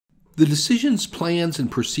The decisions, plans, and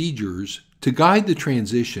procedures to guide the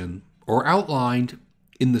transition are outlined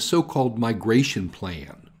in the so-called migration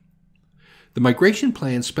plan. The migration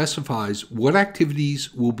plan specifies what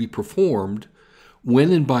activities will be performed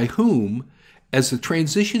when and by whom as the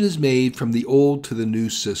transition is made from the old to the new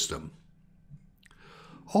system.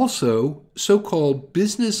 Also, so-called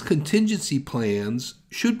business contingency plans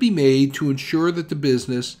should be made to ensure that the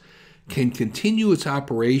business can continue its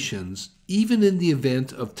operations even in the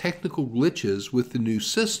event of technical glitches with the new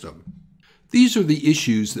system. These are the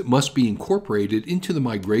issues that must be incorporated into the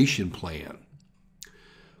migration plan.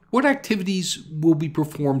 What activities will be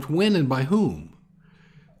performed when and by whom?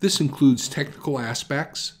 This includes technical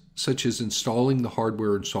aspects, such as installing the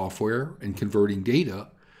hardware and software and converting data,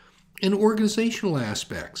 and organizational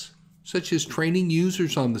aspects, such as training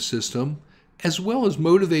users on the system, as well as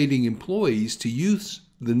motivating employees to use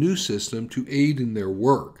the new system to aid in their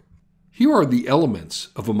work. Here are the elements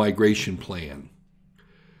of a migration plan.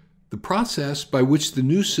 The process by which the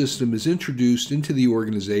new system is introduced into the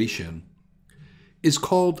organization is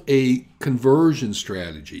called a conversion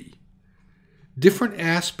strategy. Different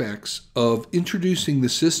aspects of introducing the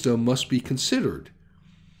system must be considered.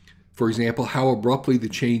 For example, how abruptly the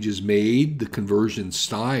change is made, the conversion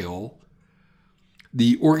style,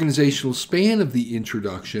 the organizational span of the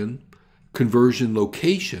introduction, conversion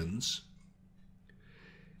locations,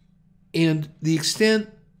 and the extent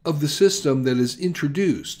of the system that is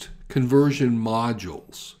introduced, conversion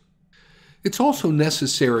modules. It's also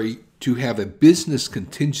necessary to have a business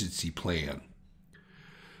contingency plan.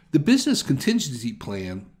 The business contingency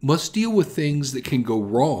plan must deal with things that can go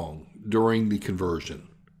wrong during the conversion.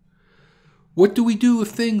 What do we do if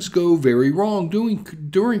things go very wrong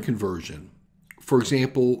during conversion? For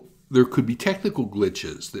example, there could be technical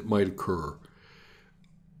glitches that might occur.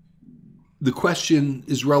 The question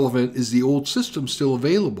is relevant, is the old system still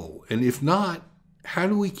available? And if not, how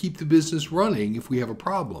do we keep the business running if we have a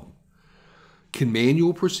problem? Can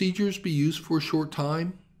manual procedures be used for a short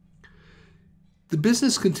time? The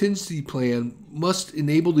business contingency plan must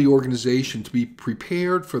enable the organization to be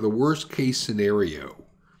prepared for the worst-case scenario.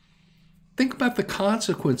 Think about the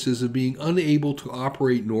consequences of being unable to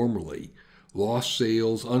operate normally. Lost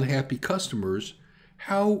sales, unhappy customers.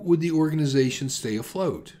 How would the organization stay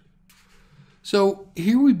afloat? So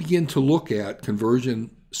here we begin to look at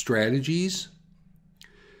conversion strategies,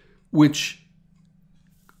 which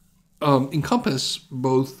encompass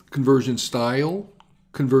both conversion style,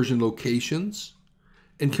 conversion locations,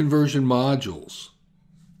 and conversion modules.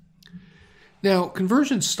 Now,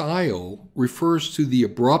 conversion style refers to the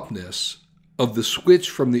abruptness of the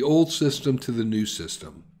switch from the old system to the new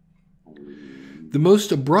system. The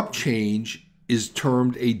most abrupt change is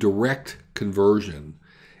termed a direct conversion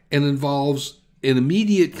and involves an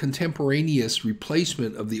immediate contemporaneous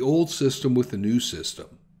replacement of the old system with the new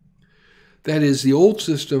system. That is, the old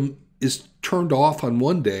system is turned off on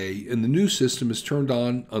one day and the new system is turned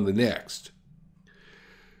on the next.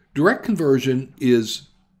 Direct conversion is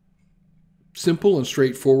simple and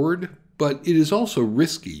straightforward, but it is also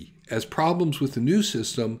risky, as problems with the new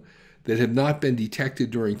system that have not been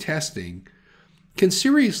detected during testing can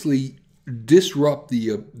seriously disrupt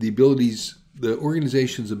the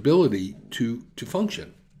organization's ability to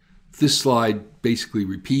function. This slide basically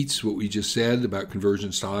repeats what we just said about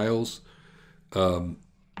conversion styles,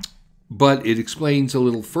 but it explains a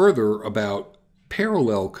little further about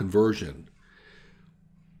parallel conversion.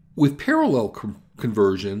 With parallel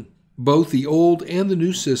conversion, both the old and the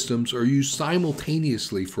new systems are used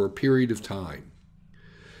simultaneously for a period of time.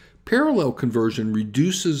 Parallel conversion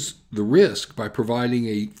reduces the risk by providing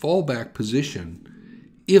a fallback position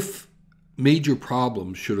if major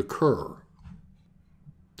problems should occur.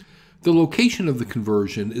 The location of the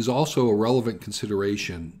conversion is also a relevant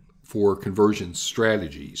consideration for conversion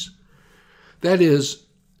strategies. That is,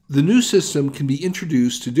 the new system can be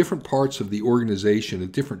introduced to different parts of the organization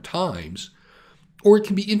at different times, or it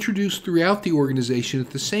can be introduced throughout the organization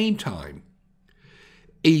at the same time.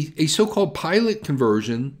 A so-called pilot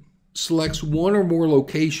conversion selects one or more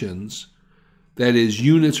locations, that is,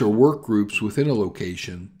 units or work groups within a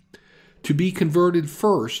location, to be converted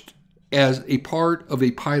first as a part of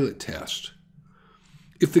a pilot test.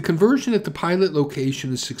 If the conversion at the pilot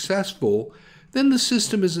location is successful, then the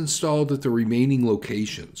system is installed at the remaining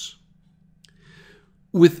locations.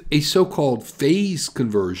 With a so-called phase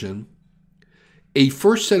conversion, a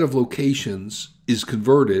first set of locations is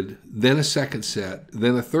converted, then a second set,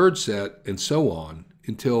 then a third set, and so on,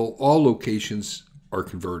 until all locations are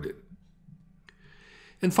converted.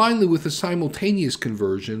 And finally, with a simultaneous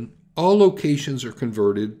conversion, all locations are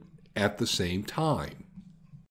converted at the same time.